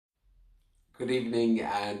Good evening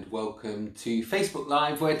and welcome to Facebook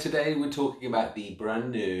Live, where today we're talking about the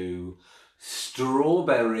brand new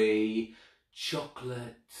strawberry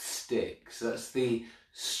chocolate sticks. That's the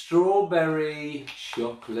strawberry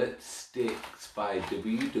chocolate sticks by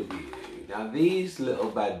WW. Now these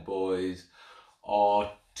little bad boys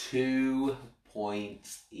are 2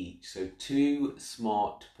 points each, so 2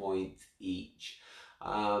 smart points each.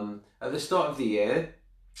 At the start of the year,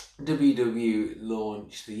 WW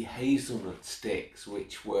launched the hazelnut sticks,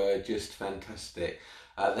 which were just fantastic.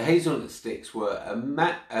 The hazelnut sticks were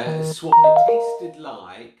they tasted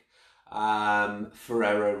like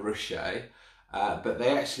Ferrero Rocher, but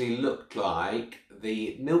they actually looked like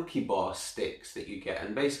the Milky Bar sticks that you get.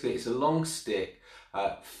 And basically it's a long stick,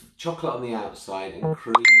 chocolate on the outside and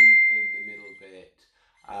cream in the middle bit.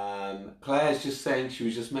 Claire's just saying, she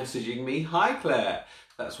was just messaging me, "Hi Claire."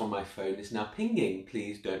 That's why my phone is now pinging.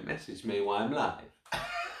 Please don't message me while I'm live.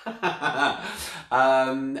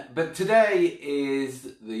 But today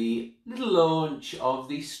is the little launch of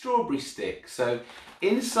the strawberry stick. So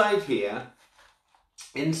inside here,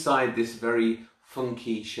 inside this very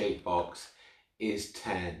funky shape box is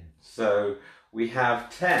 10. So we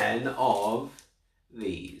have 10 of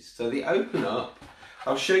these. So they open up.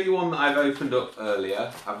 I'll show you one that I've opened up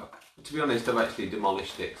earlier. To be honest, I've actually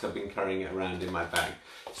demolished it because I've been carrying it around in my bag.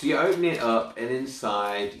 So you open it up and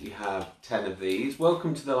inside you have 10 of these.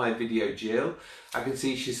 Welcome to the live video, Jill. I can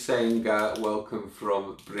see she's saying welcome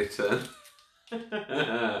from Britain.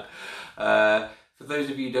 For those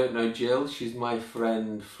of you who don't know Jill, she's my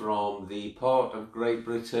friend from the part of Great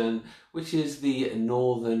Britain, which is the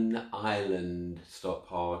Northern Ireland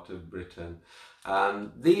part of Britain.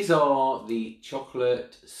 These are the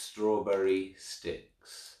chocolate strawberry sticks.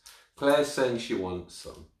 Claire's saying she wants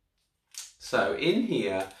some. So in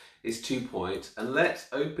here is 2 points, and let's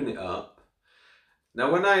open it up. Now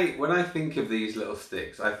when I think of these little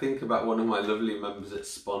sticks, I think about one of my lovely members at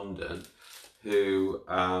Spondon who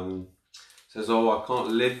says, "Oh, I can't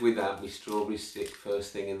live without my strawberry stick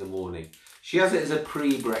first thing in the morning." She has it as a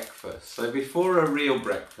pre-breakfast. So before a real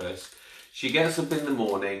breakfast, she gets up in the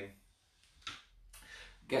morning,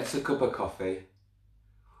 gets a cup of coffee,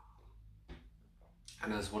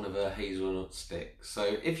 and has one of her hazelnut sticks. So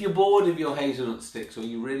if you're bored of your hazelnut sticks or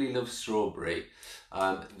you really love strawberry,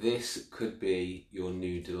 this could be your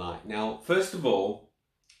new delight. Now, first of all,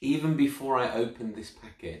 even before I opened this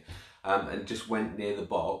packet and just went near the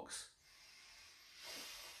box,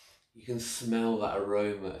 you can smell that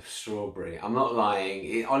aroma of strawberry. I'm not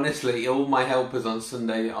lying. Honestly, all my helpers on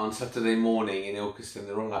Saturday morning in Ilkeston,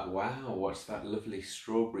 they're all like, "Wow, what's that lovely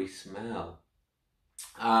strawberry smell?"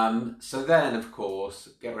 So then, of course,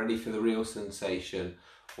 get ready for the real sensation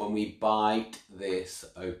when we bite this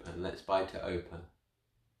open. Let's bite it open.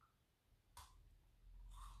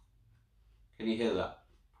 Can you hear that?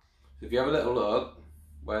 So if you have a little look,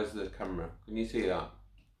 where's the camera? Can you see that?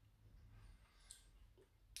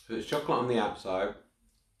 So it's chocolate on the outside,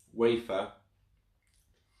 wafer,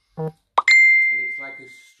 and it's like a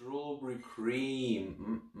strawberry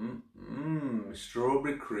cream.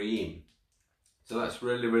 Strawberry cream. So that's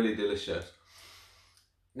really, really delicious.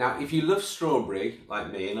 Now, if you love strawberry,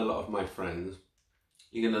 like me and a lot of my friends,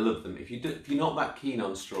 you're going to love them. If you're not that keen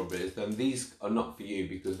on strawberries, then these are not for you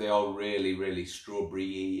because they are really, really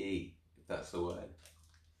strawberry-y, if that's the word.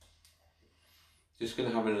 Just going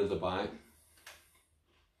to have another bite.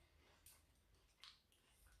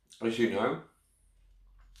 As you know,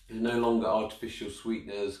 there's no longer artificial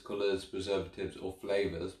sweeteners, colours, preservatives or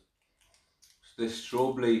flavours. So this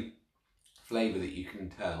strawberry flavour that you can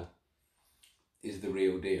tell is the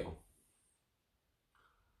real deal.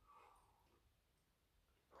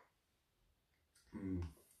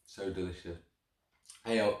 So delicious.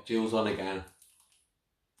 Hey up, Jill's on again.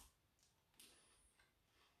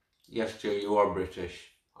 Yes, Jill, you are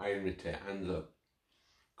British. I admit it, hands up.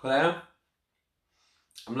 Claire,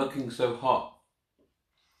 I'm looking so hot.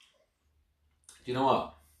 Do you know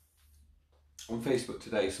what? On Facebook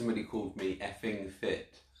today, somebody called me effing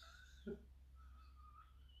fit.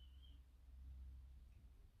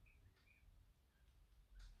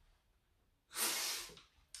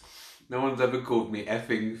 No one's ever called me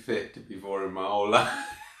effing fit before in my whole life.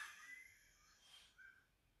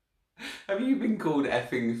 Have you been called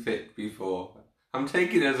effing fit before? I'm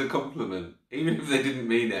taking it as a compliment, even if they didn't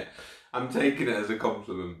mean it. I'm taking it as a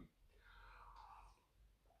compliment.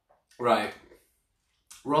 Right,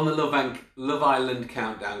 we're on the Love Island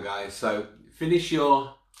countdown, guys. So finish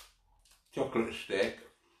your chocolate stick.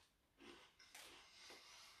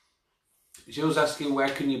 Jill's asking, where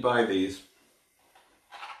can you buy these?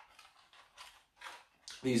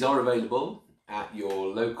 These are available at your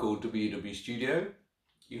local WW studio.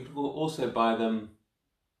 You can also buy them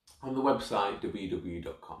on the website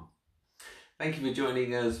www.com. Thank you for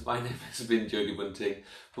joining us. My name has been Jody Bunting.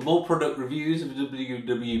 For more product reviews of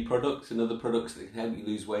WW products and other products that can help you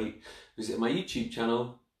lose weight, visit my YouTube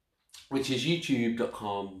channel, which is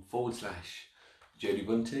youtube.com/Jody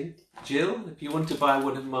Bunting. Jill, if you want to buy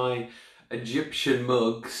one of my Egyptian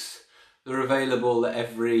mugs, they're available at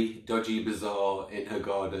every dodgy bazaar in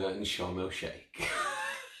Hurghada and Sharm el Sheikh.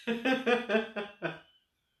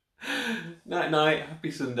 Night night,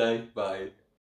 happy Sunday, bye.